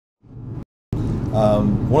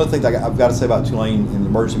One of the things I've got to say about Tulane and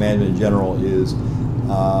emergency management in general is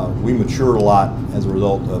we matured a lot as a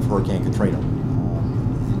result of Hurricane Katrina.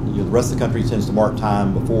 The rest of the country tends to mark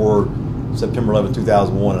time before September 11,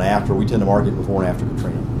 2001 and after. We tend to mark it before and after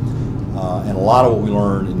Katrina. And a lot of what we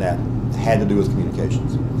learned in that had to do with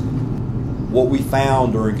communications. What we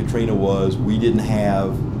found during Katrina was we didn't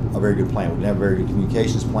have a very good plan. We didn't have a very good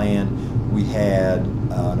communications plan. We had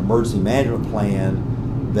an emergency management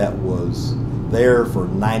plan that was there for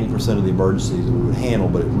 90% of the emergencies that we would handle,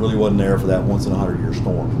 but it really wasn't there for that once in a 100-year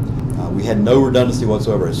storm. We had no redundancy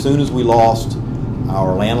whatsoever. As soon as we lost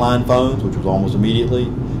our landline phones, which was almost immediately,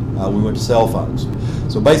 we went to cell phones.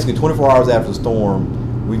 So basically 24 hours after the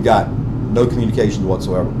storm, we've got no communications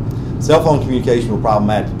whatsoever. Cell phone communications were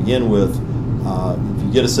problematic to begin with. If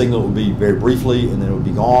you get a signal, it would be very briefly and then it would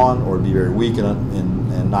be gone, or it would be very weak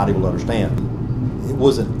and not able to understand. It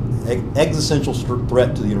was an existential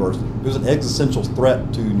threat to the university. It was an existential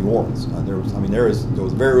threat to New Orleans. There was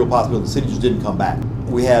a very real possibility the city just didn't come back.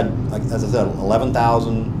 We had, as I said,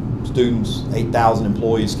 11,000 students, 8,000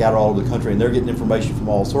 employees scattered all over the country, and they're getting information from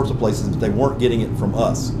all sorts of places, but they weren't getting it from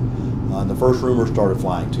us. The first rumors started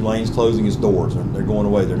flying. Tulane's closing its doors. They're going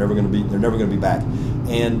away. They're never going to be back.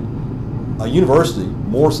 And a university,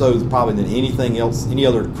 more so probably than anything else, any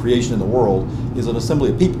other creation in the world, is an assembly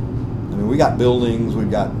of people. I mean, we got buildings,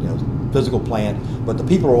 we've got physical plant, but the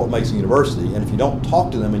people are what makes a university. And if you don't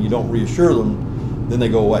talk to them and you don't reassure them, then they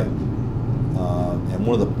go away. And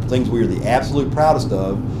one of the things we are the absolute proudest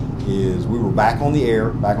of is we were back on the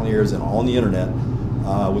air as in on the internet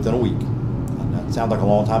within a week. It sounds like a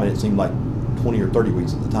long time, and it seemed like 20 or 30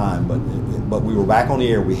 weeks at the time, but we were back on the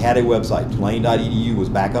air. We had a website. Tulane.edu was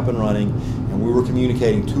back up and running, and we were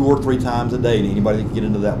communicating 2 or 3 times a day to anybody that could get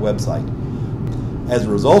into that website. As a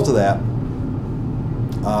result of that,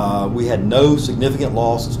 we had no significant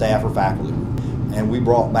loss of staff or faculty, and we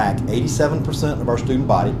brought back 87% of our student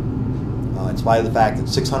body, in spite of the fact that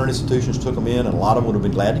 600 institutions took them in, and a lot of them would have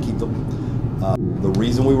been glad to keep them. The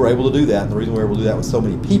reason we were able to do that, and the reason we were able to do that with so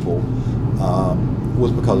many people,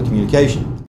 was because of communication.